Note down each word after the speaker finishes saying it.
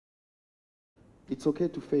it's okay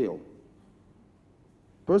to fail.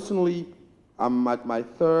 Personally, I'm at my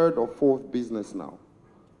 3rd or 4th business now.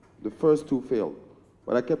 The first 2 failed,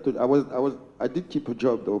 but I kept it. I did keep a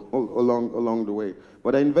job though along the way.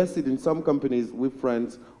 But I invested in some companies with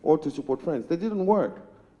friends or to support friends. They didn't work.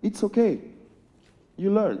 It's okay.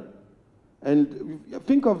 You learn. And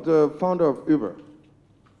think of the founder of Uber,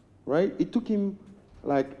 right? It took him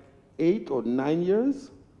like 8 or 9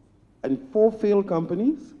 years and 4 failed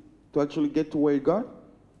companies to actually get to where he got.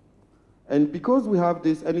 And because we have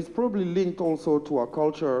this, and it's probably linked also to our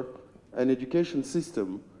culture and education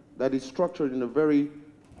system that is structured in a very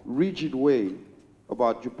rigid way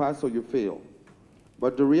about you pass or you fail.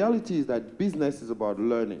 But the reality is that business is about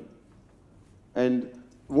learning. And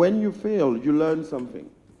when you fail, you learn something,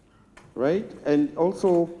 right? And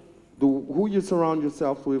also who you surround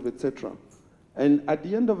yourself with, etc. And at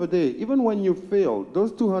the end of the day, even when you fail,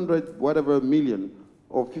 those 200 whatever million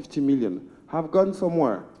or 50 million have gone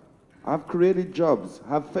somewhere, have created jobs,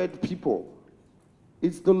 have fed people.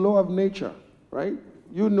 It's the law of nature, right?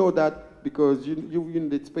 You know that because you're in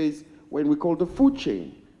the space when we call the food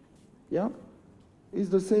chain, yeah? It's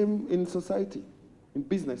the same in society, in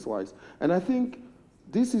business-wise. And I think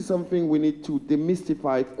this is something we need to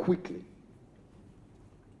demystify quickly.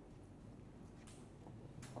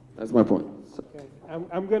 That's my point. Okay.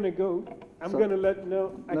 I'm going to go. I'm going to let,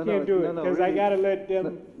 I can't do it because I got to let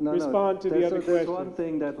them respond to the other questions. There's one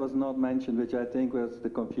thing that was not mentioned, which I think was the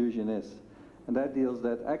confusion is, and that deals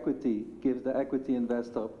that equity gives the equity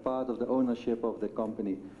investor part of the ownership of the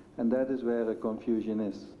company, and that is where the confusion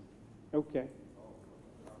is. Okay.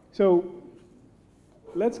 So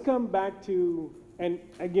let's come back to, and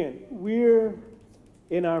again, we're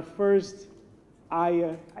in our first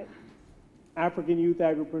African Youth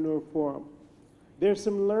Agripreneur Forum. There's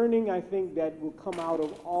some learning, I think, that will come out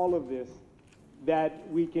of all of this that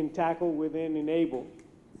we can tackle within Enable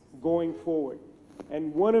going forward.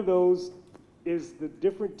 And one of those is the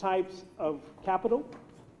different types of capital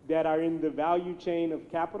that are in the value chain of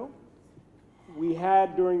capital. We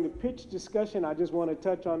had during the pitch discussion, I just want to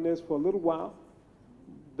touch on this for a little while,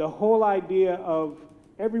 the whole idea of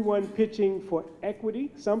everyone pitching for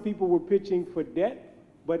equity. Some people were pitching for debt,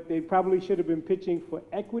 but they probably should have been pitching for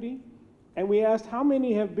equity. And we asked, how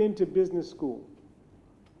many have been to business school?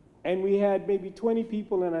 And we had maybe 20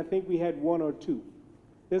 people, and I think we had 1 or 2.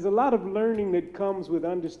 There's a lot of learning that comes with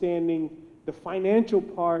understanding the financial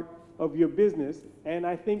part of your business, and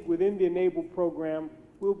I think within the Enable program,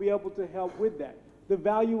 we'll be able to help with that. The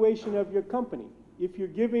valuation of your company. If you're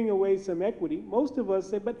giving away some equity, most of us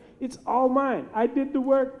say, but it's all mine. I did the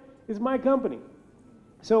work, it's my company.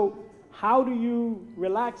 So how do you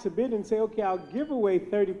relax a bit and say, okay, I'll give away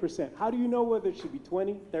 30%? How do you know whether it should be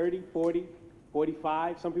 20, 30, 40,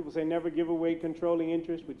 45? Some people say never give away controlling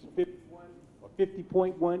interest, which is 51 or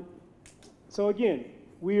 50.1. So again,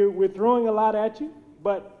 we're throwing a lot at you,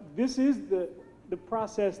 but this is the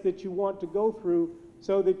process that you want to go through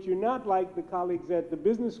so that you're not like the colleagues at the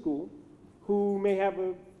business school who may have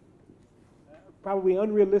a probably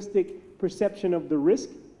unrealistic perception of the risk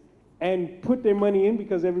and put their money in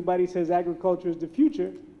because everybody says agriculture is the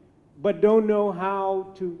future, but don't know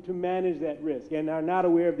how to manage that risk and are not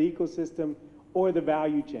aware of the ecosystem or the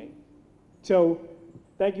value chain. So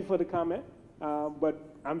thank you for the comment,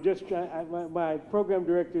 but I'm just trying, my program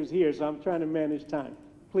director is here, so I'm trying to manage time.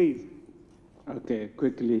 Please. Okay,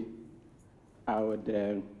 quickly, I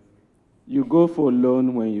would, you go for a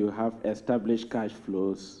loan when you have established cash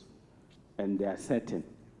flows and they are certain.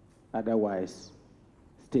 Otherwise,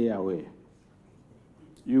 stay away.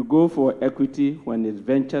 You go for equity when it's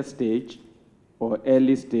venture stage or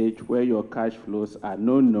early stage where your cash flows are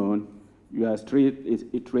not known. You are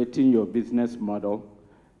iterating your business model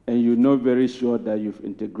and you're not very sure that you've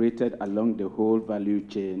integrated along the whole value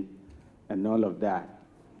chain and all of that.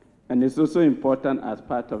 And it's also important as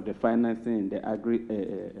part of the financing in the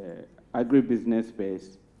agribusiness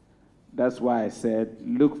space. That's why I said,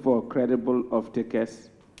 look for credible off-takers.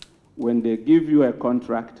 When they give you a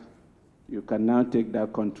contract, you can now take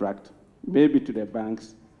that contract, maybe to the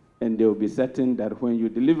banks, and they will be certain that when you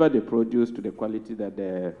deliver the produce to the quality that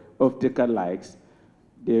the off-taker likes,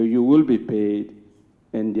 you will be paid,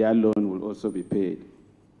 and their loan will also be paid.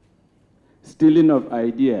 Stealing of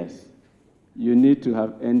ideas. You need to have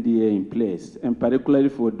NDA in place, and particularly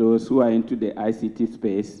for those who are into the ICT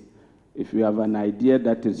space, if you have an idea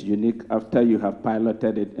that is unique after you have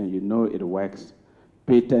piloted it and you know it works,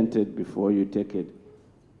 patent it before you take it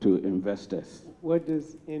to investors. What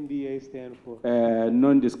does NDA stand for?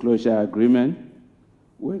 Non-disclosure agreement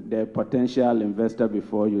with the potential investor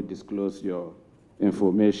before you disclose your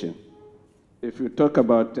information. If you talk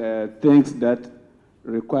about things that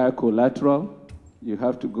require collateral. You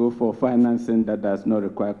have to go for financing that does not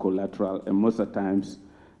require collateral, and most of the times,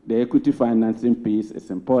 the equity financing piece is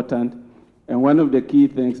important. And one of the key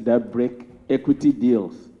things that break equity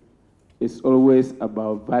deals is always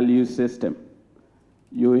about value system.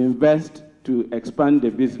 You invest to expand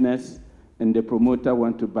the business, and the promoter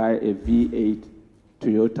wants to buy a V8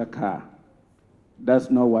 Toyota car. That's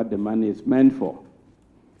not what the money is meant for.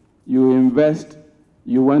 You invest,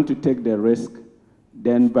 you want to take the risk,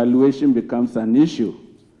 then valuation becomes an issue.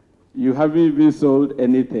 You haven't even sold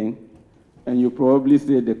anything, and you probably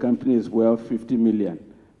say the company is worth 50 million.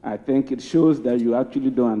 I think it shows that you actually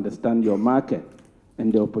don't understand your market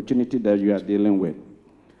and the opportunity that you are dealing with.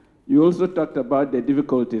 You also talked about the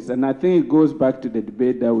difficulties, and I think it goes back to the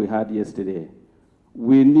debate that we had yesterday.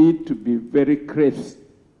 We need to be very crisp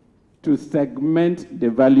to segment the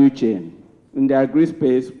value chain. In the agri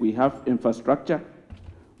space, we have infrastructure,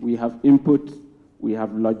 we have input, we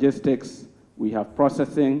have logistics, we have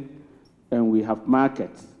processing, and we have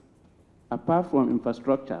markets. Apart from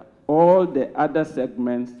infrastructure, all the other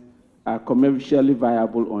segments are commercially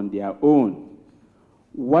viable on their own.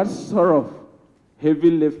 What sort of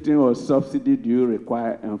heavy lifting or subsidy do you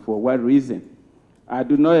require, and for what reason? I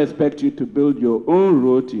do not expect you to build your own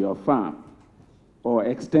road to your farm or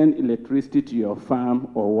extend electricity to your farm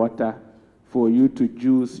or water for you to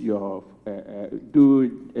juice your,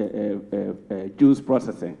 juice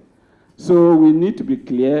processing. So we need to be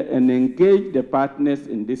clear and engage the partners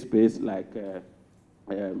in this space, like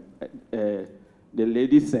the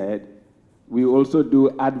lady said. We also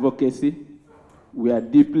do advocacy. We are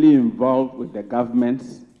deeply involved with the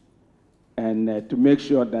governments, and to make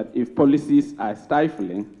sure that if policies are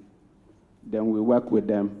stifling, then we work with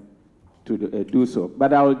them to do so.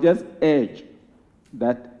 But I will just urge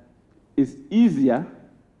that it's easier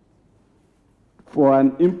for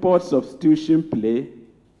an import substitution play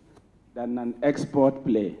than an export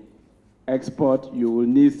play. Export, you will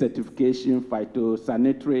need certification,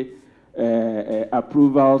 phytosanitary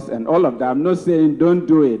approvals, and all of that. I'm not saying don't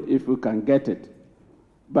do it if you can get it.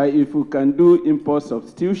 But if you can do import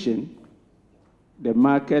substitution, the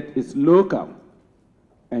market is local,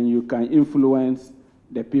 and you can influence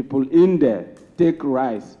the people in there. Take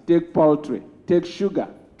rice, take poultry, take sugar,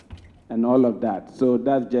 and all of that. So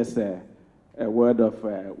that's just a word of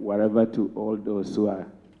whatever to all those who are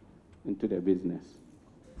into the business.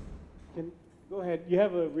 Go ahead. You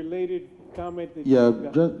have a related comment? That yeah,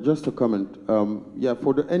 just a comment. Yeah,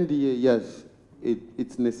 for the NDA, yes,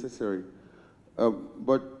 it's necessary.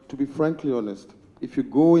 But to be frankly honest, if you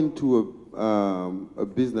go into a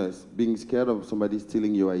business being scared of somebody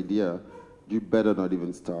stealing your idea, you better not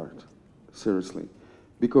even start, seriously.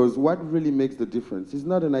 Because what really makes the difference is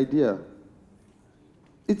not an idea,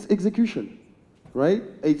 it's execution, right?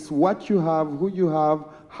 It's what you have, who you have,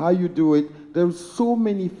 how you do it. There's so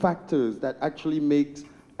many factors that actually make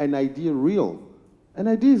an idea real. An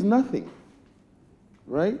idea is nothing,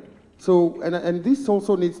 right? So, and this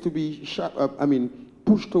also needs to be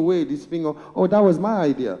pushed away, this thing of, oh, that was my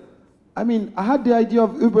idea. I mean, I had the idea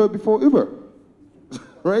of Uber before Uber,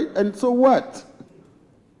 right? And so what?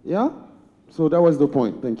 Yeah? So that was the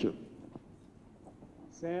point. Thank you.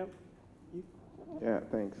 Sam? Yeah,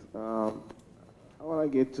 thanks. I want to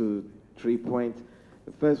get to 3 points.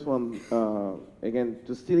 The first one, again,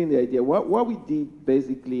 to steal in the idea, what we did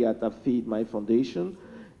basically at AFID, my foundation,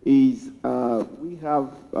 is we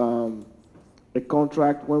have a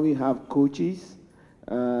contract. When we have coaches,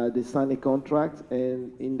 they sign a contract,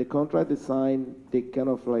 and in the contract they sign, they kind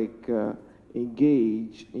of like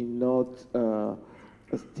engage in not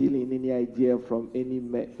stealing any idea from any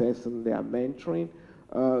person they are mentoring.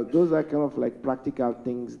 Those are kind of like practical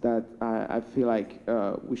things that I feel like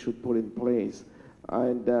we should put in place.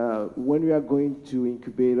 And when we are going to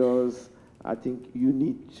incubators, I think you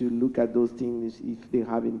need to look at those things if they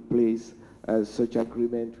have in place such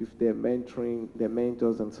agreement with their mentoring, their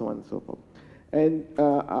mentors, and so on and so forth. And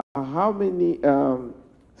how many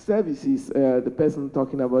services the person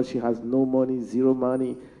talking about, she has no money, zero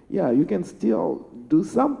money. Yeah, you can still do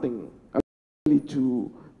something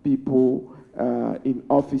to people in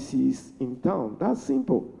offices in town. That's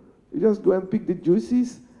simple. You just go and pick the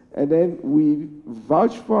juices, and then we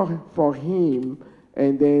vouch for him,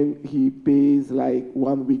 and then he pays like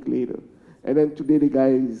 1 week later. And then today the guy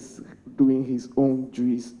is doing his own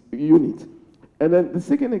juice unit. And then the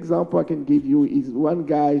second example I can give you is one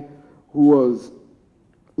guy who was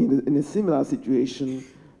in a similar situation.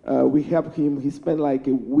 We helped him. He spent like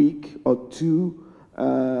a week or two.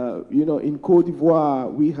 In Cote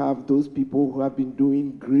d'Ivoire, we have those people who have been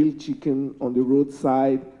doing grilled chicken on the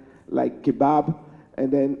roadside, like kebab.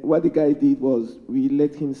 And then what the guy did was we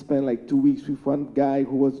let him spend like 2 weeks with one guy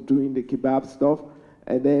who was doing the kebab stuff.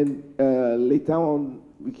 And then later on,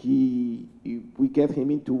 we get him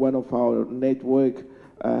into one of our network,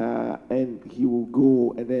 and he will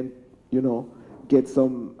go and then, you know, get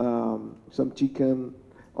some chicken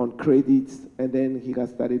on credits, and then he has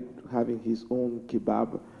started having his own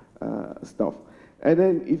kebab stuff. And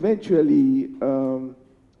then eventually,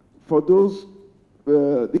 for those,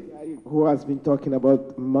 the guy who has been talking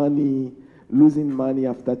about money, losing money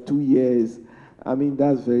after 2 years, I mean,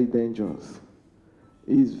 that's very dangerous.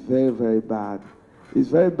 It's very, very bad. It's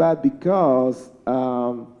very bad because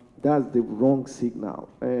that's the wrong signal.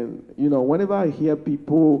 And, you know, whenever I hear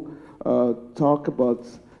people talk about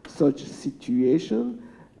such situation,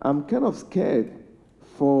 I'm kind of scared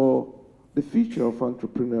for the future of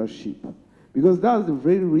entrepreneurship. Because that's the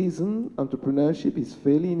very reason entrepreneurship is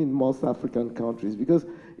failing in most African countries. Because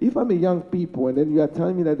if I'm a young people and then you are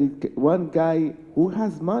telling me that one guy who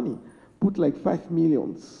has money put like 5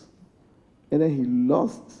 million and then he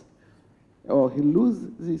lost or he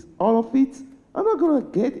loses all of it, I'm not going to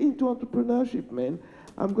get into entrepreneurship, man.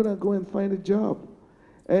 I'm going to go and find a job.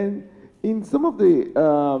 And in some of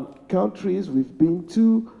the countries we've been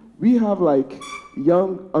to, we have like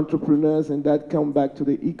young entrepreneurs and that come back to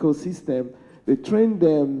the ecosystem. They train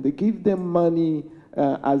them, they give them money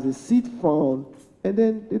as a seed fund, and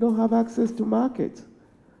then they don't have access to market.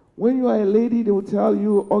 When you are a lady, they will tell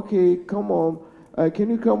you, okay, come on,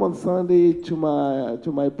 can you come on Sunday to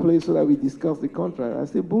my place so that we discuss the contract? I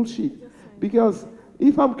say, bullshit. Because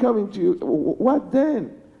if I'm coming to you, what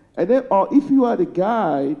then? And then, or if you are the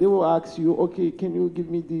guy, they will ask you, okay, can you give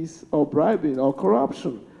me this, or bribing, or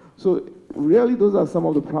corruption? So really, those are some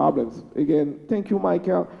of the problems. Again, thank you,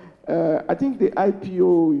 Michael. I think the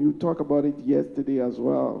IPO, you talked about it yesterday as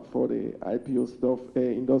well for the IPO stuff,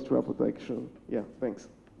 industrial protection. Yeah, thanks.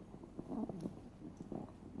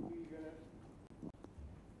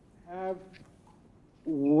 Have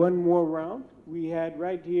one more round. We had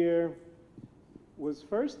right here was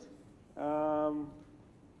first. I'll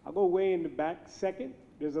go way in the back. Second,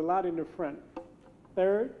 there's a lot in the front.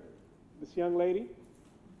 Third, this young lady.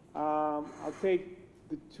 I'll take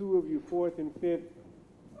the two of you, fourth and fifth.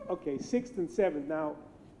 Okay, sixth and seventh. Now,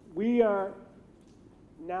 we are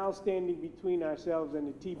now standing between ourselves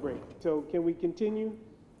and the tea break. So can we continue?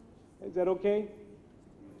 Is that okay?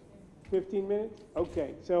 15 minutes?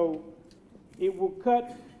 Okay, so it will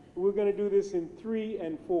cut. We're going to do this in 3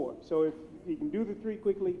 and 4. So if you can do the 3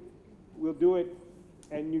 quickly, we'll do it,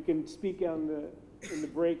 and you can speak on in the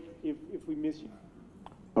break if we miss you.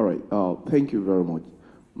 All right, thank you very much.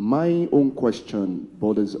 My own question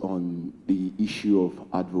borders on the issue of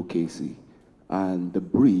advocacy and the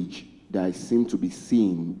bridge that I seem to be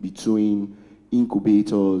seeing between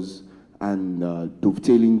incubators and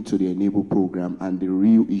dovetailing to the Enable program and the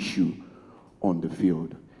real issue on the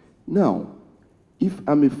field. Now, if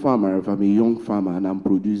I'm a farmer, if I'm a young farmer and I'm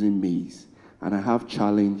producing maize and I have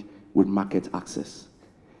challenge with market access,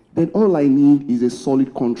 then all I need is a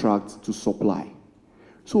solid contract to supply.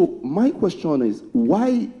 So my question is,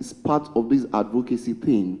 why is part of this advocacy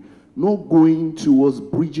thing not going towards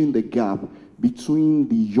bridging the gap between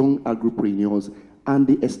the young agripreneurs and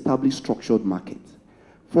the established structured market?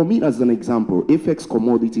 For me, as an example, FX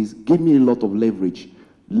Commodities gave me a lot of leverage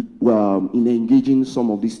in engaging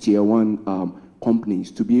some of these tier 1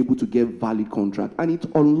 companies to be able to get valid contract, and it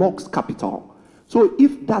unlocks capital. So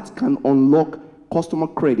if that can unlock customer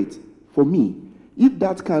credit for me, if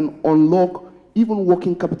that can unlock even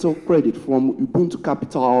working capital credit from Ubuntu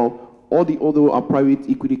Capital or the other private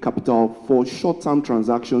equity capital for short-term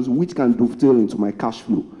transactions, which can dovetail into my cash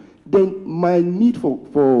flow, then my need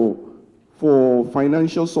for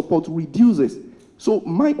financial support reduces. So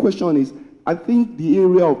my question is, I think the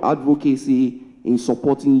area of advocacy in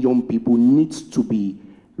supporting young people needs to be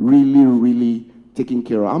really, really taken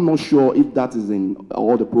care of. I'm not sure if that is in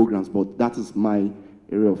all the programs, but that is my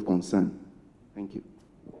area of concern. Thank you.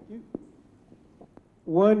 Thank you.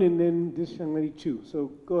 1 and then this young lady 2.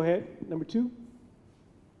 So go ahead, number 2.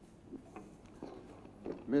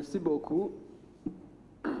 Merci beaucoup.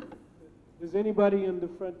 Does anybody in the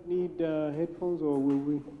front need headphones, or will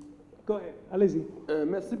we? Go ahead, allez-y.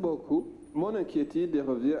 Merci beaucoup. Mon inquiétude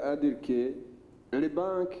revient à dire que les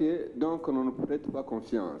banques, donc, on ne prête pas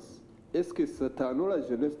confiance. Est-ce que c'est à nous, la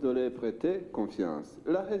jeunesse, de les prêter confiance?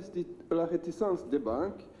 La réticence des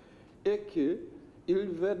banques est qu'ils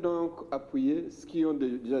veulent donc appuyer ceux qui ont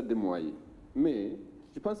déjà des moyens. Mais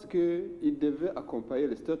je pense qu'ils devaient accompagner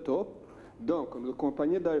les startups, donc nous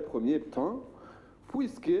accompagner dans les premiers temps,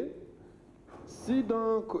 puisque Si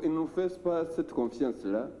donc ils ne nous font pas cette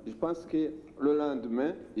confiance-là, je pense que le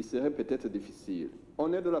lendemain, il serait peut-être difficile.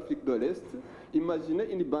 On est de l'Afrique de l'Est.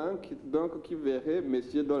 Imaginez une banque donc, qui verrait M.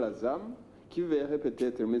 Dolazam, qui verrait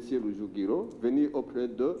peut-être M. Rujugiro venir auprès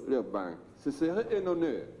de leur banque. Ce serait un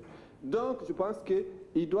honneur. Donc, je pense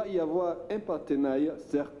qu'il doit y avoir un partenariat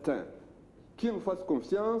certain qui nous fasse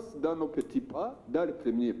confiance dans nos petits pas, dans les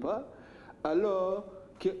premiers pas, alors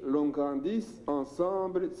que l'on grandisse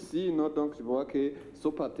ensemble. Sinon, donc, je vois que ce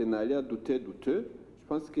partenariat douteux, je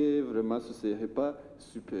pense que vraiment ce ne serait pas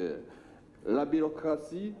super. La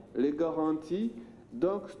bureaucratie, les garanties,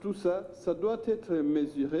 donc tout ça, ça doit être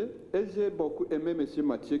mesuré. Et j'ai beaucoup aimé M.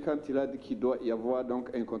 Mathieu quand il a dit qu'il doit y avoir donc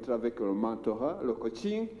un contrat avec le mentorat, le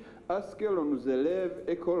coaching, à ce que l'on nous élève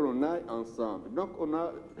et que l'on aille ensemble. Donc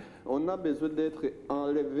on a besoin d'être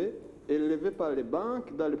élevé par les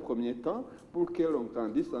banques dans le premier temps pour que l'on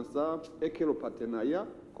grandisse ensemble et que le partenariat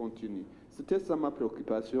continue. C'était ça ma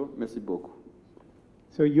préoccupation. Merci beaucoup.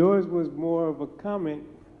 So yours was more of a comment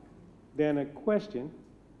than a question.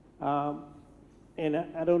 And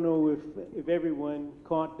I don't know if everyone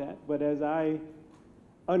caught that, but as I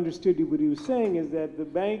understood what he was saying is that the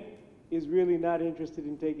bank is really not interested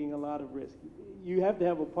in taking a lot of risk. You have to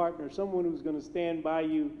have a partner, someone who's going to stand by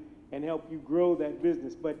you and help you grow that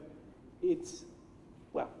business. But it's,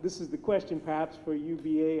 well, this is the question perhaps for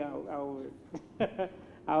UBA.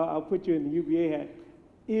 I'll put you in the UBA hat.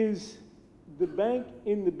 Is the bank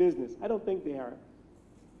in the business? I don't think they are.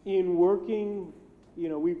 In working, you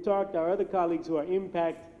know, we've talked, our other colleagues who are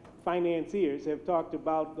impact financiers have talked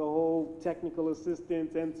about the whole technical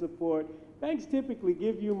assistance and support. Banks typically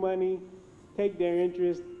give you money, take their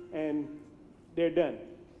interest, and they're done.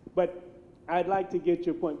 But I'd like to get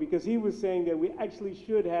your point, because he was saying that we actually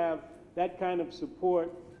should have that kind of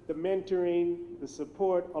support, the mentoring, the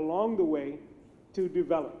support along the way to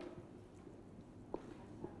develop.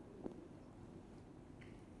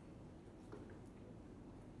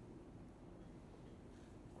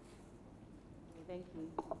 Thank you.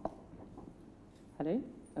 Hello?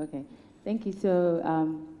 Okay. Thank you.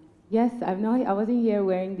 So, yes, I wasn't here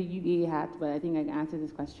wearing the UBA hat, but I think I can answer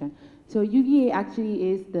this question. So UBA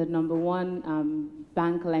actually is the #1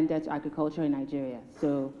 bank lender to agriculture in Nigeria.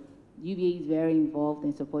 So UBA is very involved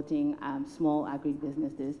in supporting small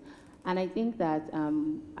agribusinesses. And I think that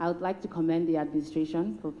I would like to commend the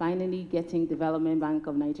administration for finally getting Development Bank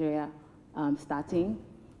of Nigeria starting,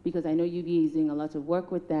 because I know UBA is doing a lot of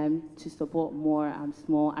work with them to support more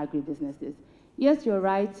small agribusinesses. Yes, you're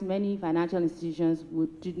right, many financial institutions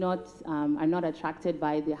are not attracted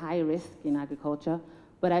by the high risk in agriculture,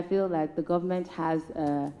 but I feel like the government has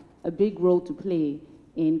a big role to play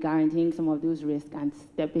in guaranteeing some of those risks and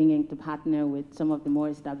stepping in to partner with some of the more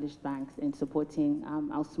established banks in supporting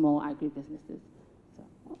our small agribusinesses.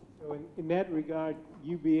 So in that regard,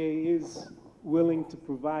 UBA is willing to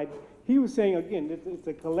provide. He was saying, again, it's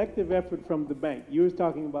a collective effort from the bank. You were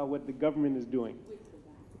talking about what the government is doing.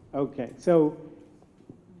 Okay, so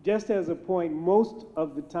just as a point, most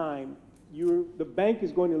of the time, the bank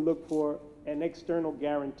is going to look for an external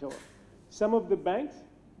guarantor. Some of the banks,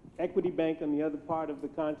 Equity Bank on the other part of the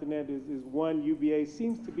continent is one, UBA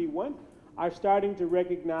seems to be one, are starting to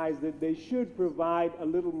recognize that they should provide a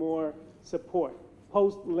little more support,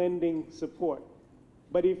 post-lending support.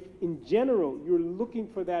 But if, in general, you're looking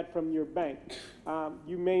for that from your bank,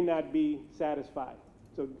 you may not be satisfied.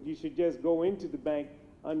 So you should just go into the bank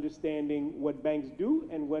understanding what banks do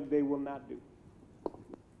and what they will not do.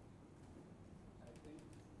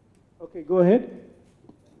 Okay, go ahead.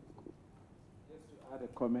 Just to add a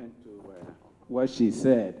comment to what she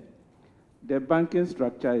said, the banking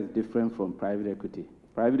structure is different from private equity.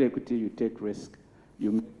 Private equity, you take risk,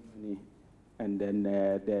 you make money, and then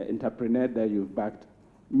the entrepreneur that you've backed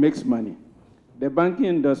makes money. The banking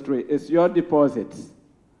industry is your deposits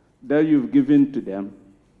that you've given to them,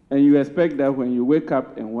 and you expect that when you wake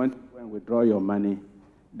up and want to withdraw your money,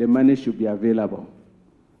 the money should be available.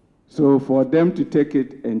 So for them to take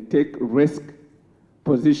it and take risk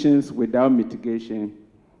positions without mitigation,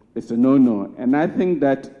 it's a no-no. And I think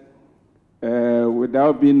that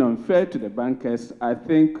without being unfair to the bankers, I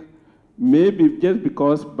think maybe just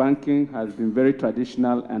because banking has been very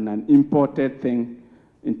traditional and an imported thing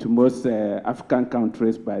into most African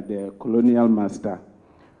countries by the colonial master,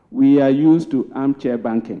 we are used to armchair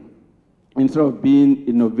banking instead of being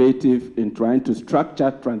innovative in trying to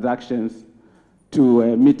structure transactions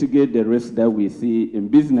to mitigate the risk that we see in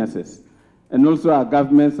businesses. And also our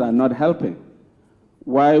governments are not helping.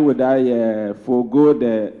 Why would I forego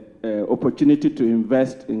the opportunity to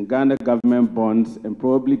invest in Ghana government bonds and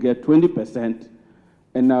probably get 20%,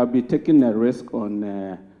 and I'll be taking a risk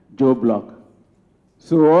on Joe Block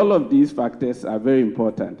So all of these factors are very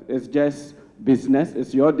important. It's just business,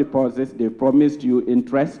 it's your deposits, they promised you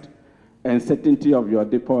interest and certainty of your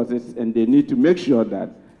deposits, and they need to make sure that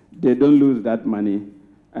they don't lose that money.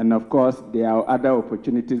 And of course, there are other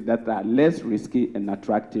opportunities that are less risky and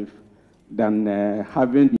attractive than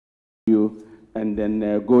having you and then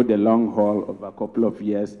go the long haul of a couple of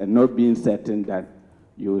years and not being certain that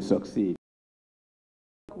you will succeed.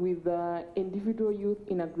 With individual youth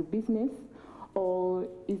in agribusiness, or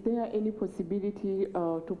is there any possibility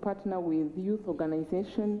to partner with youth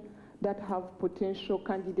organizations that have potential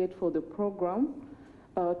candidates for the program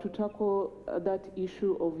to tackle that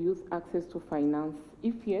issue of youth access to finance?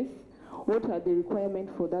 If yes, what are the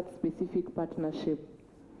requirements for that specific partnership?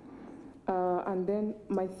 And then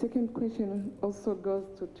my second question also goes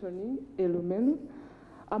to Tony Elumelu.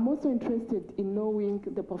 I'm also interested in knowing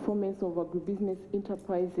the performance of agribusiness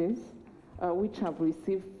enterprises which have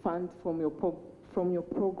received funds from your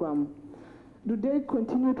program. Do they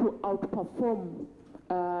continue to outperform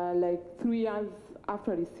like 3 years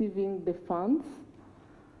after receiving the funds?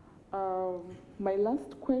 My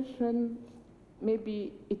last question,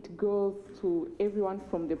 maybe it goes to everyone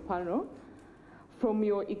from the panel. From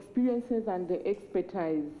your experiences and the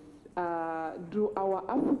expertise, do our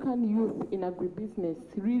African youth in agribusiness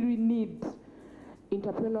really need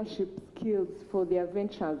entrepreneurship skills for their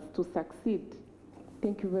ventures to succeed?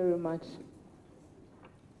 Thank you very much.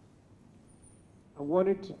 I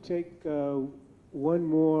wanted to take one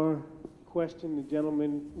more question. The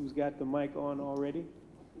gentleman who's got the mic on already.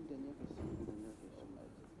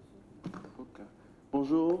 Okay.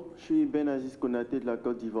 Bonjour, je suis Ben Aziz Konaté de la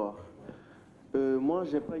Côte d'Ivoire. Moi,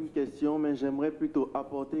 je n'ai pas une question, mais j'aimerais plutôt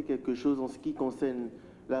apporter quelque chose en ce qui concerne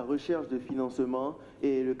la recherche de financement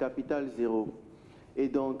et le capital zéro. Et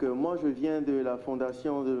donc, moi, je viens de la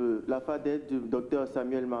fondation de la FADET du Dr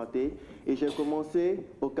Samuel Marté et j'ai commencé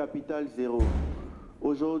au capital zéro.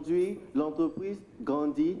 Aujourd'hui, l'entreprise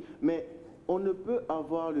grandit, mais on ne peut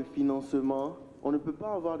avoir le financement, on ne peut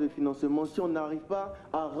pas avoir de financement si on n'arrive pas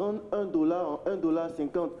à rendre $1 en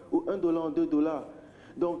 $1,50 ou $1 en $2.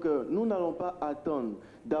 Donc, nous n'allons pas attendre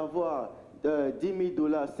d'avoir $10 000,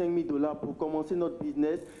 $5 000 pour commencer notre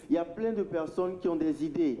business. Il y a plein de personnes qui ont des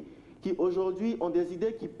idées, qui aujourd'hui ont des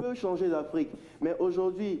idées qui peuvent changer l'Afrique. Mais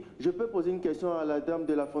aujourd'hui, je peux poser une question à la dame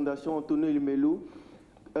de la Fondation Antonio Lumelou.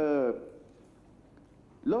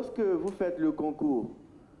 Lorsque vous faites le concours,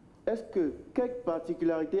 quelle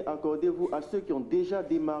particularité accordez-vous à ceux qui ont déjà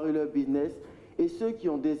démarré leur business et ceux qui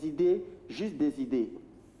ont des idées, juste des idées?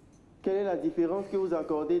 Quelle est la différence que vous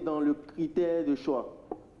accordez dans le critère de choix?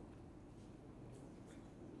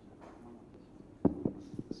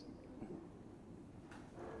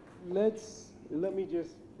 Let me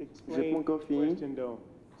just explain. J'ai pas encore fini.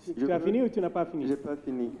 Tu as fini ou tu n'as pas fini? J'ai pas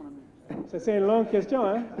fini. Ça, c'est une longue question,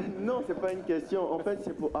 hein? Non, c'est pas une question. En fait,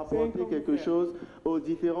 c'est pour apporter quelque chose aux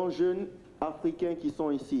différents jeunes africains qui sont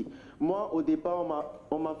ici. Moi, au départ,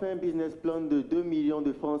 on m'a fait un business plan de 2 millions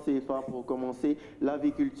de francs CFA pour commencer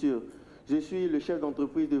l'aviculture. Je suis le chef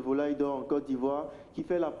d'entreprise de volaille d'or en Côte d'Ivoire qui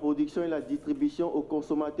fait la production et la distribution au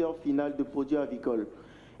consommateur final de produits avicoles.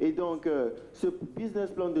 Et donc, ce business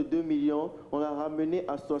plan de 2 millions, on l'a ramené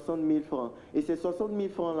à 60 000 francs. Et ces 60 000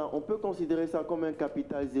 francs-là, on peut considérer ça comme un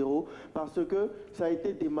capital zéro parce que ça a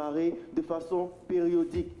été démarré de façon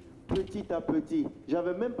périodique, petit à petit.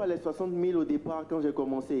 J'avais même pas les 60 000 au départ quand j'ai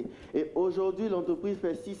commencé. Et aujourd'hui, l'entreprise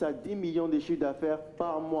fait 6 à 10 millions de chiffres d'affaires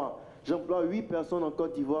par mois. J'emploie 8 personnes en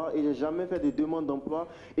Côte d'Ivoire et je n'ai jamais fait de demande d'emploi.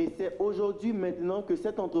 Et c'est aujourd'hui, maintenant, que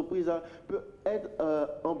cette entreprise peut être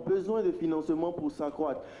en besoin de financement pour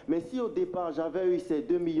s'accroître. Mais si au départ, j'avais eu ces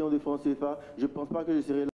 2 millions de francs CFA, je ne pense pas que je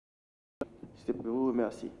serais là. Je vous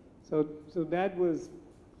remercie. So that was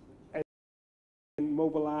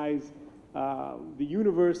mobilize the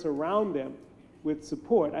universe around them with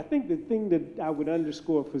support. I think the thing that I would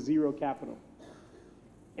underscore for zero capital,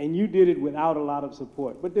 and you did it without a lot of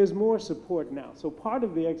support, but there's more support now. So part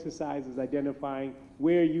of the exercise is identifying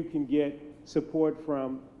where you can get support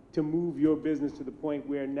from to move your business to the point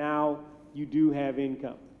where now you do have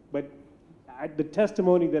income. But the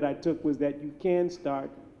testimony that I took was that you can start.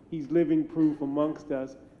 He's living proof amongst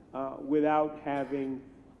us without having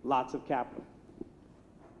lots of capital.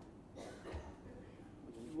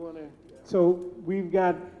 So we've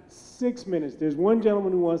got 6 minutes. There's one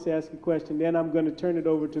gentleman who wants to ask a question, then I'm going to turn it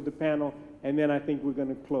over to the panel, and then I think we're going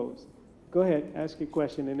to close. Go ahead, ask your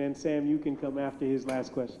question, and then Sam, you can come after his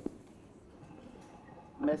last question.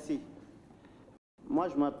 Merci. Moi,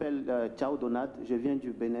 je m'appelle Chao Donat, je viens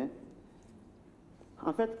du Bénin.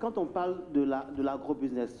 En fait, quand on parle de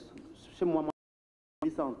l'agrobusiness, chez moi, on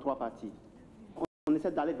dit ça en 3 parties. On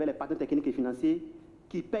essaie d'aller vers les partenaires techniques et financiers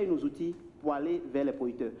qui payent nos outils pour aller vers les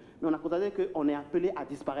producteurs. Mais on a constaté qu'on est appelé à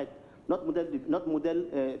disparaître. Notre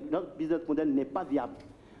business model n'est pas viable.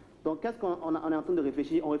 Donc, qu'est-ce qu'on est en train de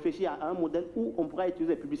réfléchir? On réfléchit à un modèle où on pourra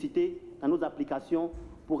utiliser les publicités dans nos applications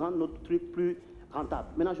pour rendre notre truc plus rentable.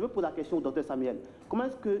 Maintenant, je veux poser la question au Dr Samuel. Comment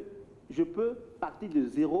est-ce que je peux partir de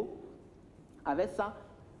zéro avec ça?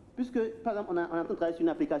 Puisque, par exemple, on est en train de travailler sur une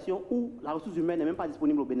application où la ressource humaine n'est même pas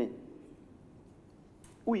disponible au Bénin,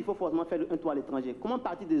 où il faut forcément faire un tour à l'étranger. Comment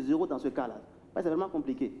partir de zéro dans ce cas-là? C'est vraiment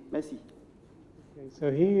compliqué. Merci. Okay,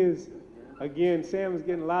 so he is, again, Sam's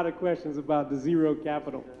getting a lot of questions about the zero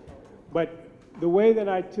capital. But the way that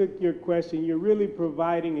I took your question, you're really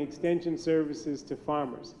providing extension services to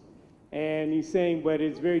farmers. And he's saying, but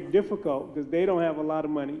it's very difficult because they don't have a lot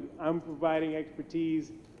of money. I'm providing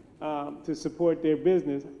expertise to support their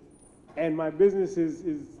business. And my business is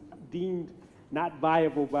deemed not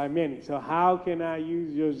viable by many. So how can I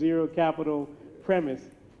use your zero capital premise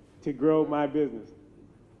to grow my business?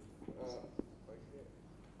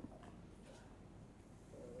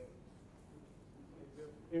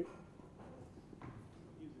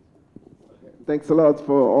 Thanks a lot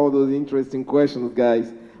for all those interesting questions,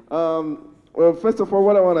 guys. Well, first of all,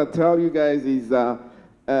 what I want to tell you guys is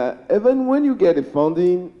even when you get the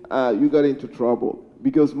funding, you got into trouble.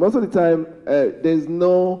 Because most of the time, there's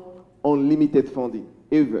no unlimited funding,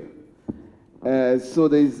 ever. So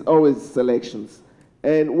there's always selections.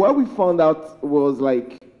 And what we found out was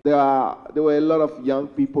like there were a lot of young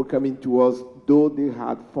people coming to us, though they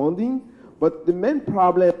had funding. But the main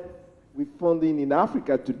problem with funding in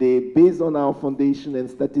Africa today, based on our foundation and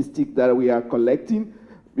statistics that we are collecting,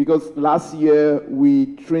 because last year we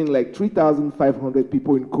trained like 3,500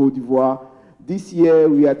 people in Cote d'Ivoire. This year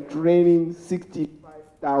we are training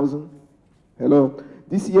 65,000. Hello.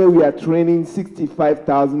 This year we are training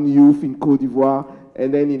 65,000 youth in Cote d'Ivoire,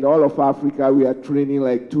 and then in all of Africa we are training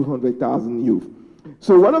like 200,000 youth.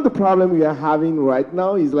 So one of the problems we are having right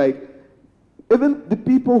now is like, even the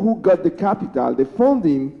people who got the capital, the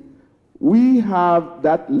funding, we have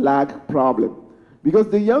that lag problem. Because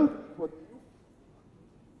the youth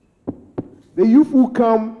will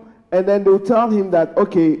come and then they'll tell him that,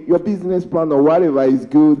 okay, your business plan or whatever is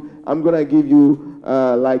good, I'm gonna give you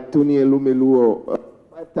like Tony Elumelu or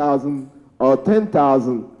 5,000 or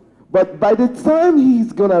 10,000. But by the time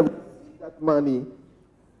he's gonna receive that money,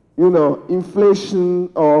 you know,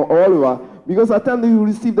 inflation or whatever, because at the time you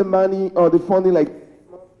receive the money or the funding like 6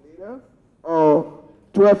 months later or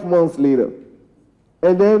 12 months later.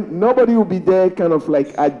 And then nobody will be there kind of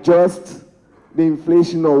like adjust the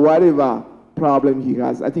inflation or whatever problem he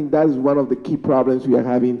has. I think that is one of the key problems we are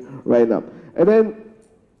having right now. And then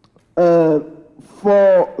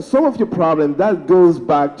for some of your problems, that goes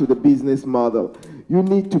back to the business model. You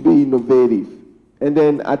need to be innovative. And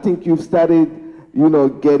then I think you've started, you know,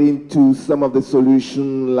 getting to some of the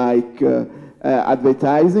solution like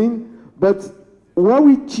advertising. But what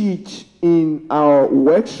we teach in our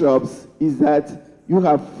workshops is that you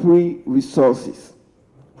have free resources.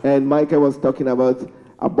 And Micah was talking about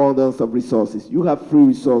abundance of resources. You have free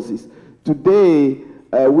resources. Today,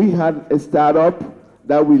 we had a startup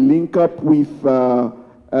that we link up with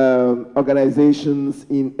organizations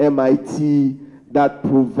in MIT that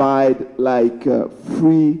provide like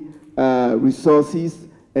free resources,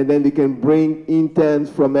 and then they can bring interns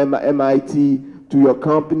from MIT to your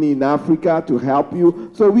company in Africa to help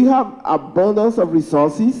you. So we have abundance of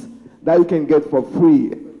resources that you can get for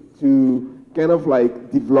free to kind of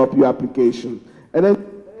like develop your application. And then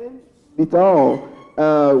it all,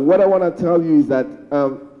 what I want to tell you is that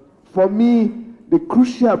for me, the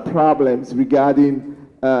crucial problems regarding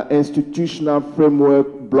institutional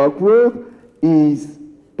framework block road is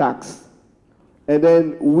tax. And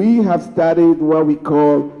then we have started what we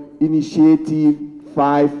call Initiative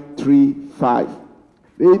 535.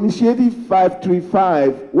 The Initiative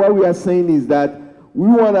 535, what we are saying is that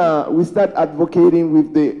we start advocating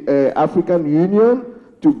with the African Union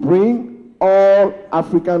to bring all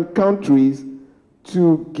African countries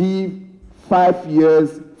to give 5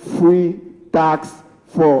 years free tax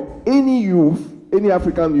for any youth, any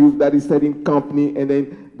African youth that is starting company, and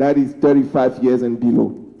then that is 35 years and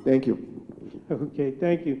below. Thank you. Okay,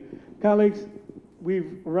 thank you. Colleagues,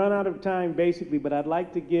 we've run out of time basically, but I'd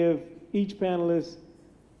like to give each panelist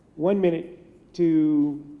 1 minute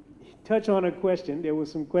to touch on a question. There were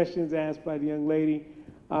some questions asked by the young lady,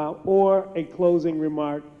 or a closing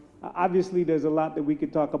remark. Obviously, there's a lot that we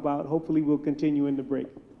could talk about. Hopefully, we'll continue in the break.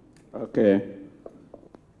 Okay.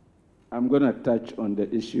 I'm going to touch on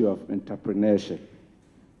the issue of entrepreneurship.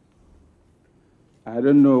 I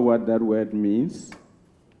don't know what that word means,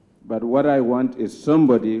 But what I want is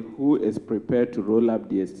somebody who is prepared to roll up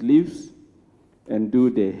their sleeves and do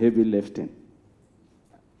the heavy lifting.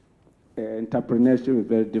 Entrepreneurship is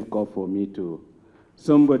very difficult for me to.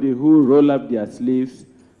 Somebody who roll up their sleeves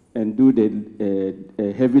and do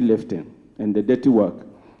the heavy lifting and the dirty work.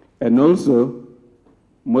 And also,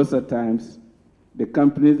 most of the times, the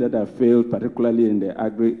companies that have failed, particularly in the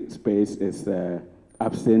agri space, is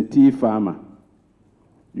absentee farmer.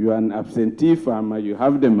 You are an absentee farmer, you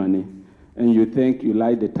have the money, and you think you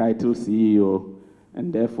like the title CEO,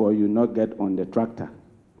 and therefore you not get on the tractor.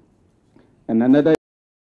 And another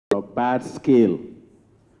bad scale.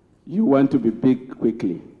 You want to be big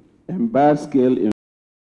quickly. And bad scale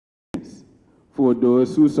investments for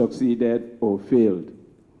those who succeeded or failed.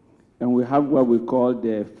 And we have what we call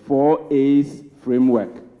the 4 A's framework.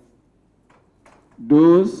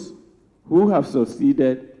 Those who have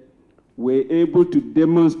succeeded were able to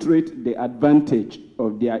demonstrate the advantage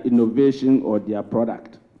of their innovation or their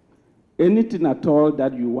product. Anything at all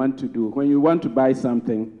that you want to do, when you want to buy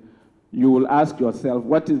something, you will ask yourself,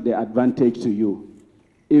 what is the advantage to you?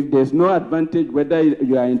 If there's no advantage, whether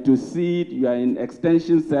you are into seed, you are in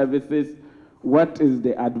extension services, what is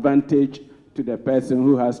the advantage to the person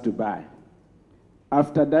who has to buy?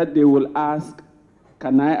 After that, they will ask,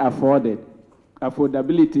 can I afford it?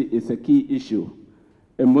 Affordability is a key issue.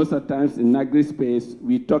 And most of the times in agri space,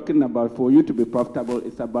 we're talking about, for you to be profitable,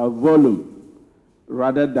 it's about volume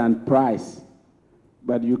rather than price.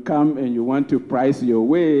 But you come and you want to price your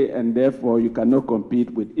way, and therefore you cannot compete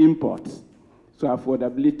with imports. So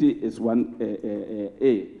affordability is one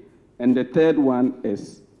A. And the third one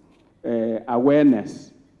is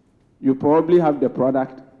awareness. You probably have the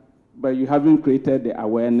product, but you haven't created the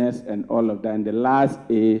awareness and all of that. And the last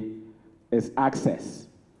A is access.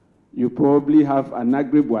 You probably have an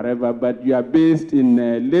agri whatever, but you are based in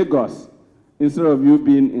Lagos instead of you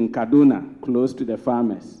being in Kaduna, close to the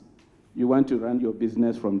farmers. You want to run your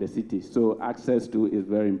business from the city. So access to is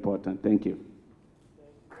very important. Thank you.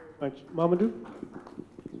 Thank you very much.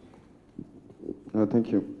 Mamadou?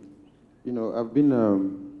 Thank you. You know, I've been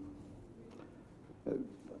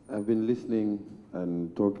listening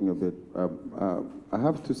and talking a bit. I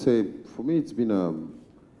have to say, for me, it's been an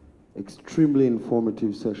extremely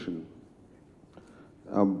informative session.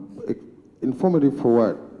 Informative for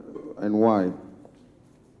what and why?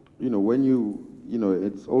 You know, when you know,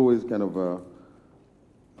 it's always kind of a,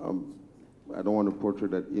 I don't want to portray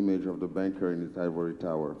that image of the banker in his ivory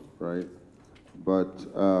tower, right? But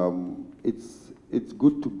it's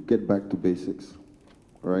good to get back to basics,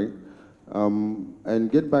 right?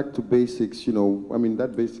 And get back to basics, you know, I mean,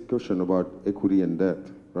 that basic question about equity and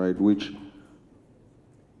debt, right? Which,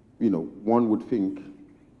 you know, one would think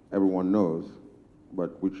everyone knows,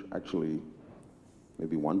 but which actually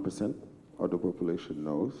maybe 1% of the population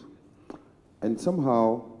knows. And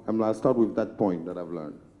somehow, I'll start with that point that I've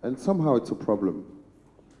learned. And somehow it's a problem.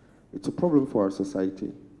 It's a problem for our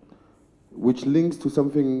society, which links to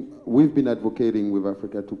something we've been advocating with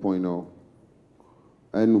Africa 2.0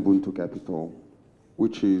 and Ubuntu Capital,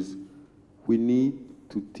 which is we need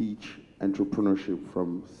to teach entrepreneurship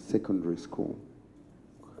from secondary school.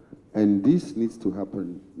 And this needs to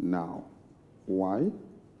happen now. Why?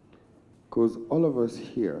 Because all of us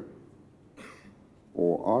here,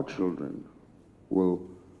 or our children, will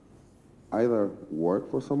either work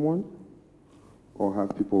for someone or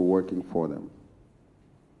have people working for them.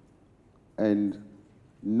 And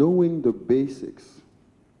knowing the basics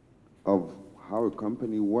of how a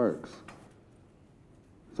company works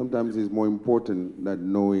sometimes is more important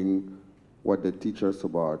than knowing what they teach us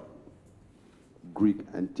about Greek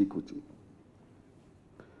antiquity.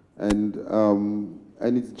 And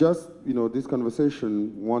it's just, you know, this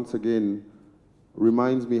conversation, once again,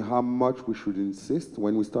 reminds me how much we should insist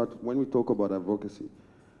when we talk about advocacy.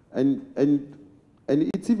 And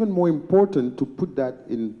it's even more important to put that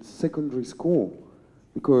in secondary school,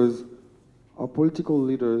 because our political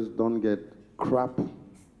leaders don't get crap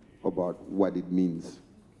about what it means,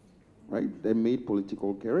 right? They made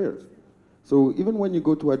political careers. So even when you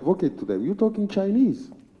go to advocate to them, you're talking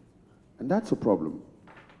Chinese, and that's a problem.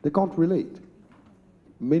 They can't relate,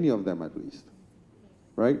 many of them at least,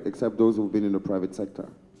 right? Except those who've been in the private sector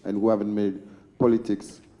and who haven't made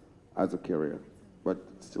politics as a career, but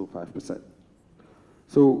still 5%.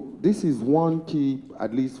 So this is one key,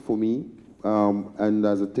 at least for me, and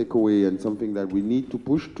as a takeaway and something that we need to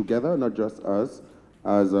push together, not just us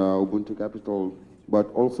as Ubuntu Capital,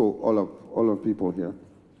 but also all of people here.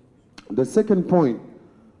 The second point,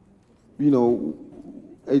 you know,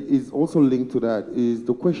 it is also linked to that, is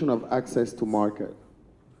the question of access to market.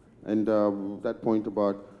 And that point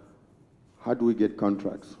about how do we get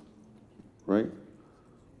contracts? right?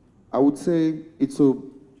 I would say it's a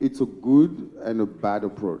good and a bad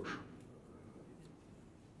approach.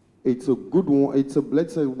 It's a good one.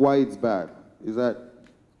 Let's say why it's bad is that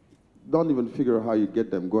don't even figure out how you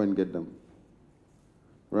get them. Go and get them,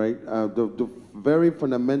 right? The very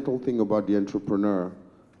fundamental thing about the entrepreneur,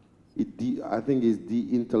 I think, is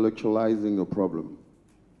de-intellectualizing a problem.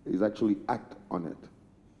 Is actually act on it,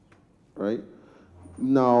 right?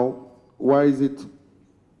 Now, why is it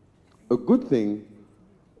a good thing?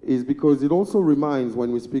 Is because it also reminds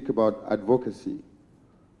when we speak about advocacy,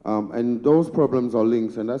 and those problems are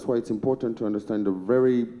linked, and that's why it's important to understand the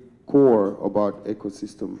very core about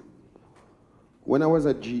ecosystem. When I was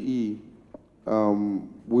at GE,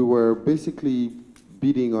 we were basically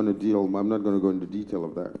bidding on a deal. I'm not going to go into detail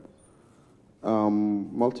of that.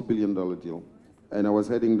 Multi-billion-dollar deal. And I was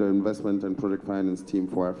heading the investment and project finance team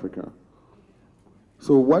for Africa.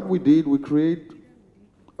 So what we did, we create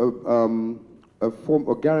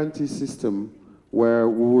a guarantee system where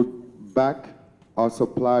we would back our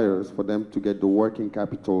suppliers for them to get the working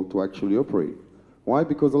capital to actually operate. Why?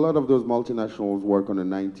 Because a lot of those multinationals work on a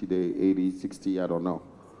 90-day, 80, 60, I don't know.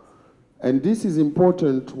 And this is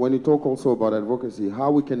important when you talk also about advocacy,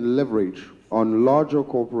 how we can leverage on larger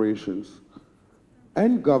corporations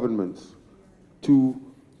and governments to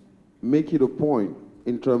make it a point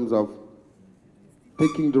in terms of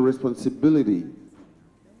taking the responsibility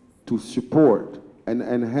to support and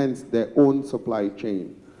enhance their own supply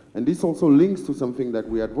chain. And this also links to something that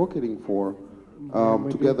we're advocating for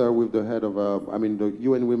together with the head of, the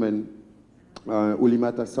UN Women,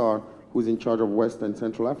 Oulimata Sarr, who's in charge of West and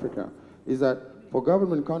Central Africa, is that for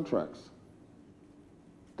government contracts,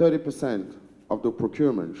 30% of the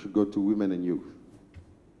procurement should go to women and youth.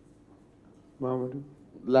 Mamadou.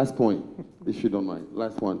 Last point, if you don't mind,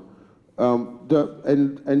 last one.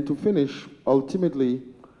 And to finish, ultimately,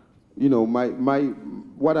 you know,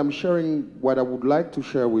 what I'm sharing, what I would like to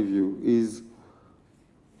share with you is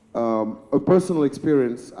a personal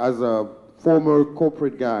experience as a former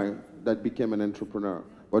corporate guy that became an entrepreneur,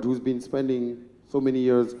 but who's been spending so many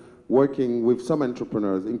years working with some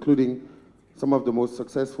entrepreneurs, including some of the most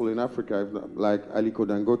successful in Africa, like Aliko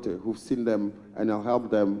Dangote, who've seen them and I'll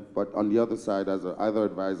help them, but on the other side as either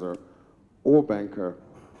advisor or banker,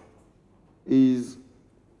 it's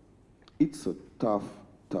a tough,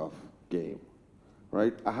 tough game,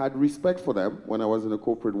 right? I had respect for them when I was in the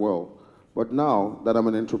corporate world, but now that I'm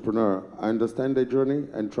an entrepreneur, I understand their journey,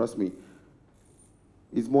 and trust me,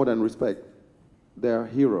 it's more than respect. They are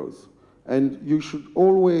heroes. And you should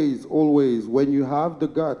always, always, when you have the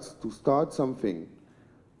guts to start something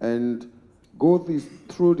and go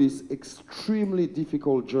through this extremely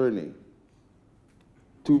difficult journey,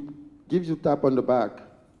 to give you a tap on the back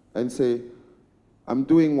and say, I'm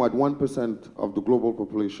doing what 1% of the global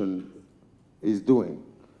population is doing.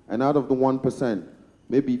 And out of the 1%,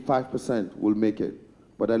 maybe 5% will make it.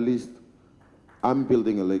 But at least I'm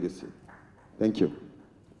building a legacy. Thank you.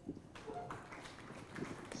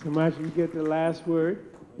 Samaj, you get the last word.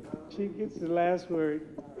 She gets the last word.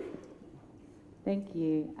 Thank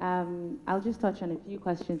you. I'll just touch on a few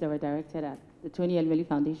questions that were directed at the Tony Elmeli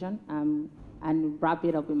Foundation and wrap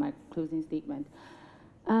it up with my closing statement.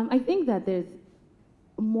 I think that there's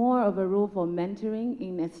more of a role for mentoring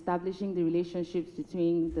in establishing the relationships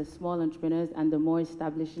between the small entrepreneurs and the more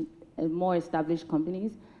established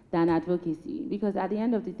companies than advocacy. Because at the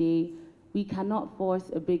end of the day, we cannot force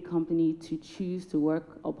a big company to choose to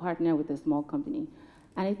work or partner with a small company.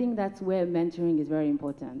 And I think that's where mentoring is very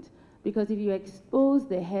important. Because if you expose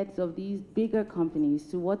the heads of these bigger companies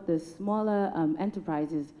to what the smaller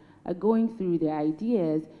enterprises are going through, their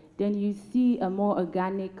ideas, then you see a more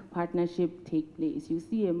organic partnership take place. You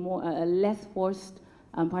see a less forced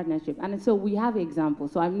partnership. And so we have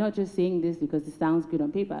examples. So I'm not just saying this because it sounds good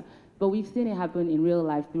on paper, but we've seen it happen in real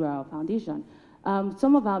life through our foundation.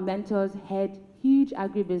 Some of our mentors head huge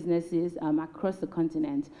agribusinesses across the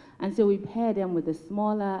continent. And so we pair them with the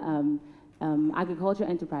smaller agricultural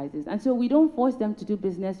enterprises. And so we don't force them to do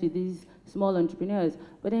business with these small entrepreneurs,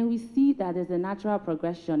 but then we see that there's a natural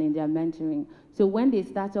progression in their mentoring. So when they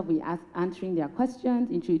start off with answering their questions,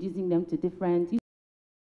 introducing them to different, you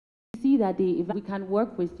see that we can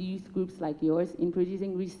work with youth groups like yours in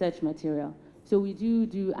producing research material. So we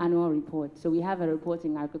do annual reports. So we have a report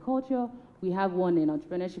in agriculture, we have one in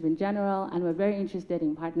entrepreneurship in general, and we're very interested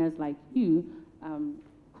in partners like you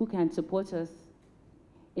who can support us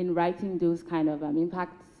in writing those kind of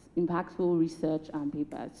impactful research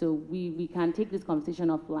papers. So we can take this conversation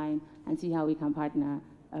offline and see how we can partner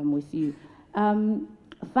with you.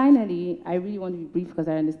 Finally, I really want to be brief because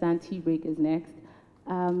I understand tea break is next.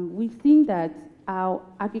 We've seen that our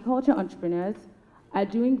agriculture entrepreneurs are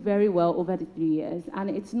doing very well over the 3 years. And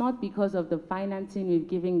it's not because of the financing we've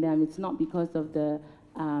given them, it's not because of the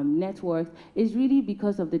networks, it's really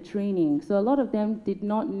because of the training. So a lot of them did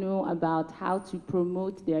not know about how to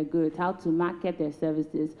promote their goods, how to market their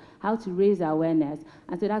services, how to raise awareness.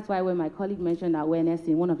 And so that's why when my colleague mentioned awareness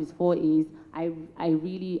in one of his 4 A's, I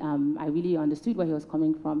really understood where he was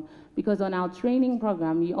coming from. Because on our training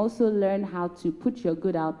program, you also learn how to put your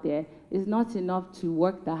good out there. It's not enough to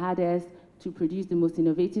work the hardest, to produce the most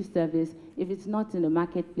innovative service if it's not in the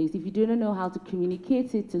marketplace, if you don't know how to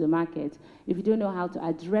communicate it to the market, if you don't know how to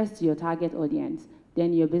address your target audience,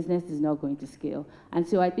 then your business is not going to scale. And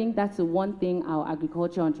so I think that's the one thing our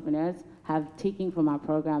agriculture entrepreneurs have taken from our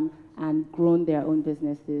program and grown their own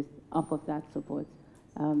businesses off of that support.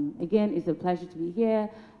 Again, it's a pleasure to be here.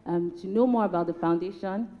 To know more about the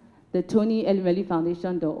foundation, the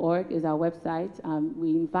TonyElumelu-Foundation.org is our website. We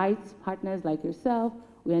invite partners like yourself,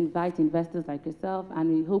 we invite investors like yourself,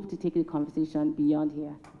 and we hope to take the conversation beyond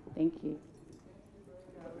here. Thank you.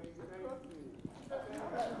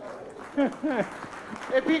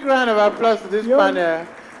 A big round of applause to this panel.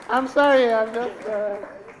 I'm sorry, I'm just,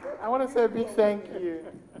 I want to say a big thank you.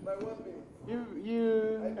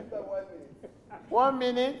 You 1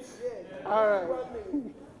 minute? All right.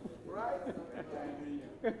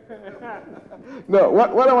 No,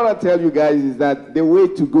 what I want to tell you guys is that the way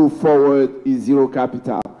to go forward is zero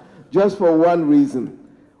capital. Just for one reason.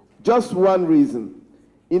 Just one reason.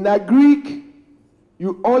 In Agric,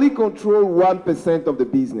 you only control 1% of the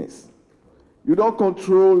business. You don't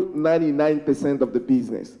control 99% of the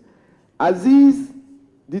business. Aziz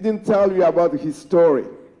didn't tell you about his story,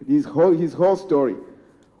 his whole story.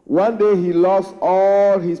 One day he lost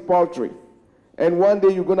all his poultry. And one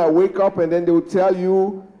day you're going to wake up and then they will tell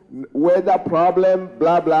you, weather problem,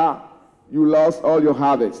 blah, blah, you lost all your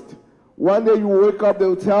harvest. One day you wake up, they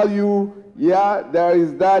will tell you, yeah, there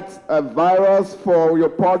is that virus for your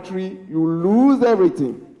poultry, you lose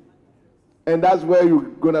everything. And that's where you're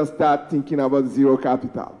going to start thinking about zero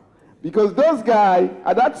capital. Because those guys,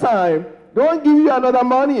 at that time, don't give you another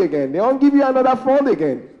money again. They don't give you another fund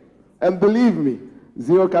again. And believe me,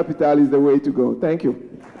 zero capital is the way to go. Thank you.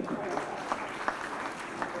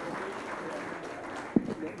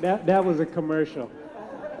 That was a commercial.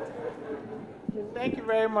 Thank you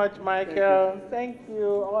very much, Michael. Thank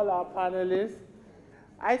you, all our panelists.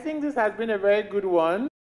 I think this has been a very good one,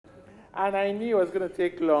 and I knew it was going to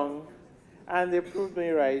take long, and they proved me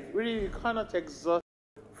right. Really, you cannot exhaust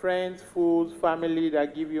friends, fools, family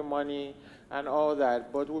that give you money and all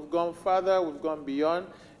that, but we've gone further, we've gone beyond.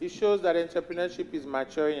 It shows that entrepreneurship is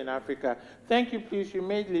maturing in Africa. Thank you, please. You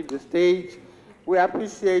may leave the stage. We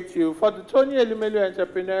appreciate you. For the Tony Elumelu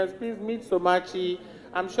entrepreneurs, please meet Somachi.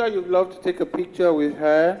 I'm sure you'd love to take a picture with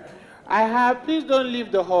her. Please don't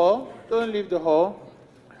leave the hall. Don't leave the hall.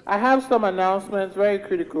 I have some announcements, very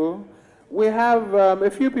critical. We have a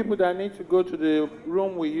few people that need to go to the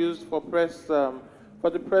room we used for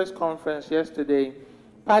the press conference yesterday.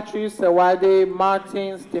 Patrice Sewade,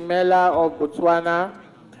 Martin Stimela of Botswana,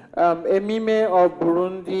 Emime of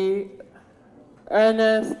Burundi,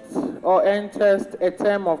 Ernest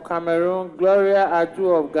Etem of Cameroon, Gloria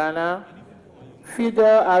Adu of Ghana,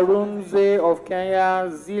 Fidel Arunze of Kenya,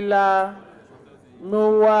 Zila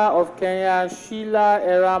Muwa of Kenya, Sheila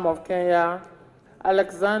Eram of Kenya,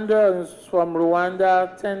 Alexander from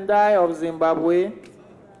Rwanda, Tendai of Zimbabwe.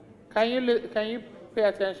 Can you pay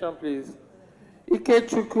attention, please? Ike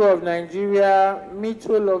Chukwu of Nigeria,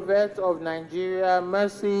 Mito Lovett of Nigeria,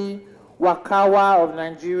 Mercy Wakawa of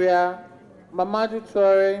Nigeria, Mamadou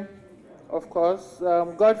Toure, of course,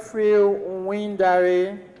 Godfrey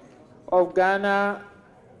Nwindare of Ghana,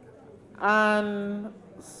 Anne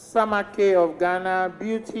Samake of Ghana,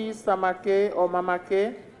 Beauty Samake or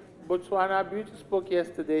Mamake, Botswana. Beauty spoke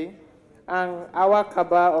yesterday, and Awa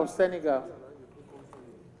Kaba of Senegal.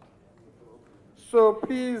 So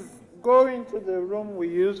please go into the room we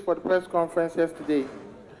used for the press conference yesterday.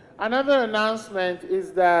 Another announcement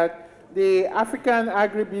is that the African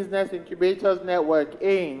Agribusiness Incubation Network,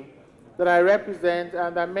 AAIN, that I represent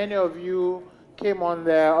and that many of you came on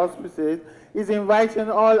their auspices, is inviting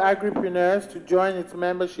all agripreneurs to join its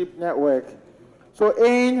membership network. So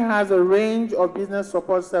AAIN has a range of business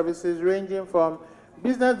support services ranging from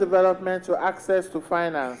business development to access to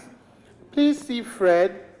finance. Please see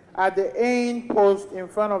Fred at the AAIN post in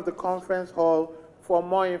front of the conference hall for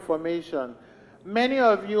more information. Many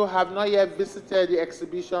of you have not yet visited the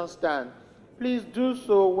exhibition stand. Please do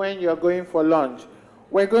so when you're going for lunch.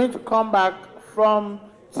 We're going to come back from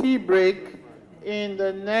tea break in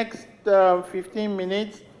the next 15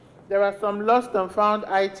 minutes. There are some lost and found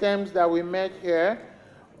items that we met here.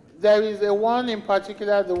 There is a one in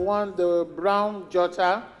particular, the brown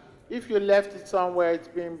jotter. If you left it somewhere, it's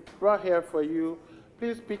been brought here for you.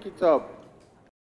 Please pick it up.